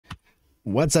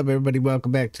What's up, everybody?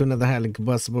 Welcome back to another highly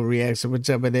combustible reaction. We're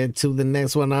jumping into the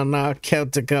next one on our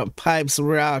Celtica Pipes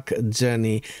Rock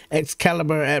journey.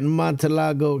 Excalibur at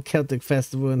Montelago Celtic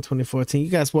Festival in 2014.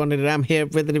 You guys wanted it. I'm here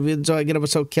with it. If you enjoy, get over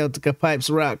to Celtica Pipes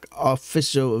Rock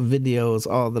official videos.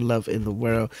 All the love in the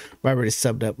world. We're already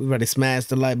subbed up. We've already smashed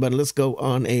the like button. Let's go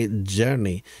on a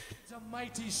journey. It's a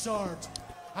mighty sword,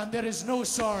 and there is no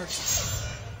sword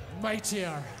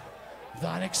mightier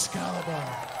than Excalibur.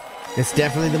 It's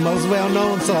definitely the most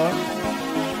well-known sword.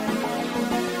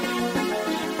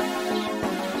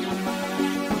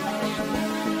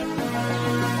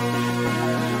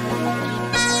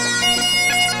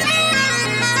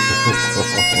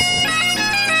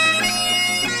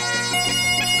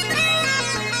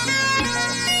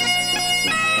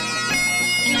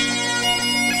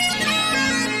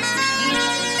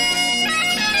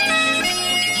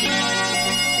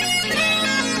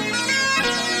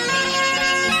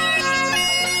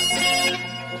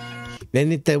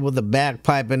 Anything with a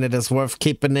bagpipe in it is worth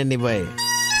keeping anyway.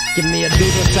 Give me a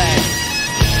doodle tag.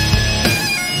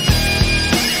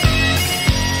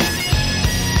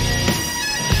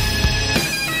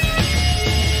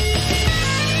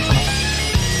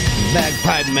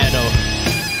 Bagpipe metal.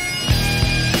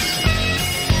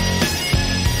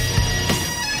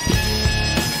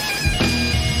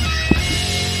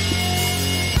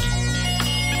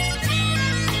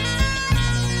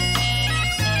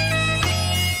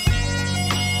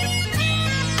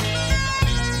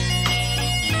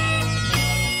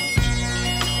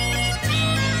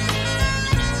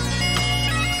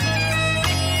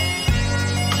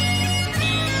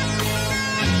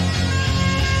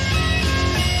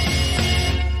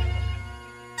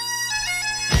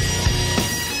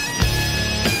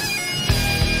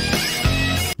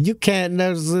 You can't,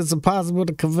 it's impossible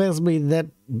to convince me that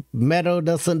metal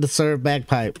doesn't deserve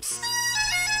bagpipes.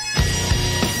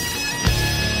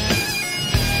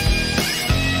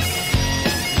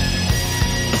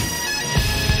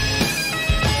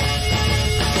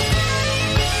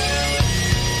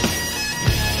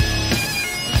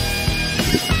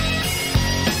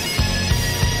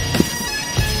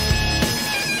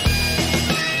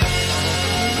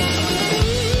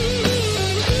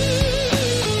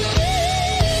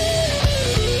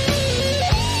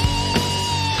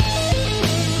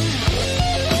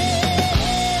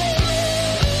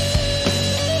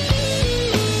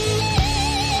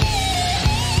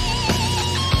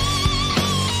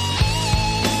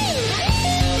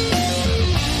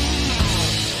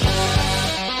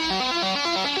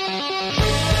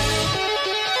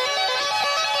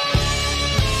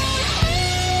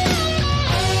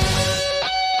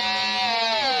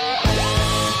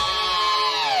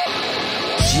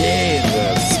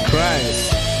 Jesus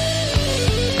Christ.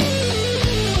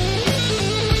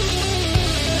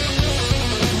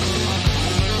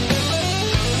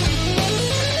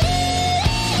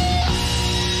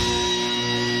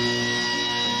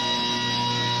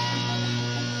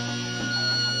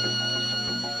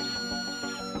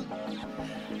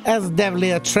 That's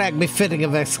definitely a track befitting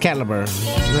of Excalibur.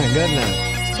 My goodness.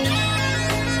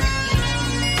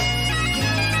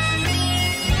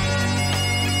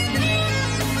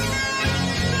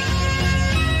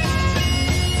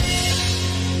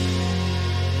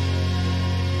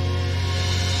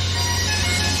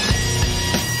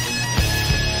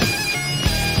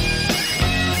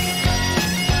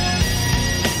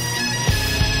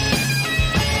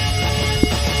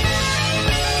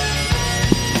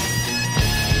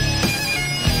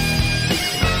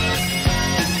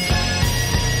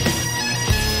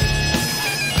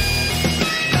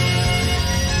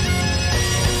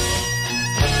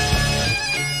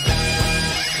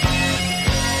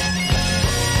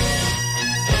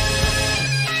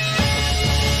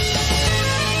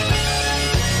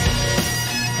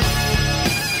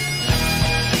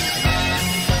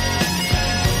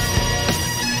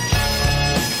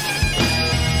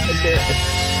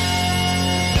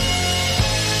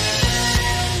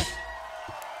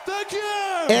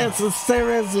 It's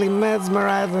seriously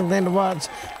mesmerizing thing to watch.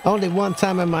 Only one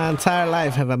time in my entire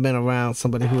life have I been around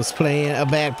somebody who was playing a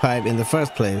bagpipe in the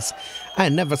first place. I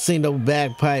had never seen no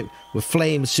bagpipe with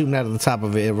flames shooting out of the top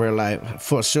of it in real life,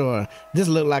 for sure. This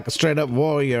looked like a straight up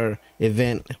Woojer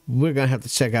event. We're gonna have to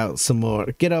check out some more.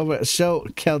 Get over, show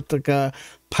Celtica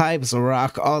Pipes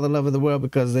Rock all the love of the world,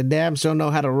 because they damn sure know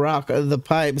how to rock the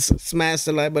pipes. Smash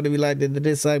the like button if you liked it, the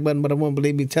dislike button, but I won't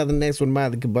believe me. Tell the next one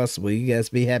mildly combustible. You guys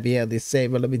be happy, healthy,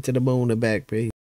 safe. Let me to the moon and back, peace.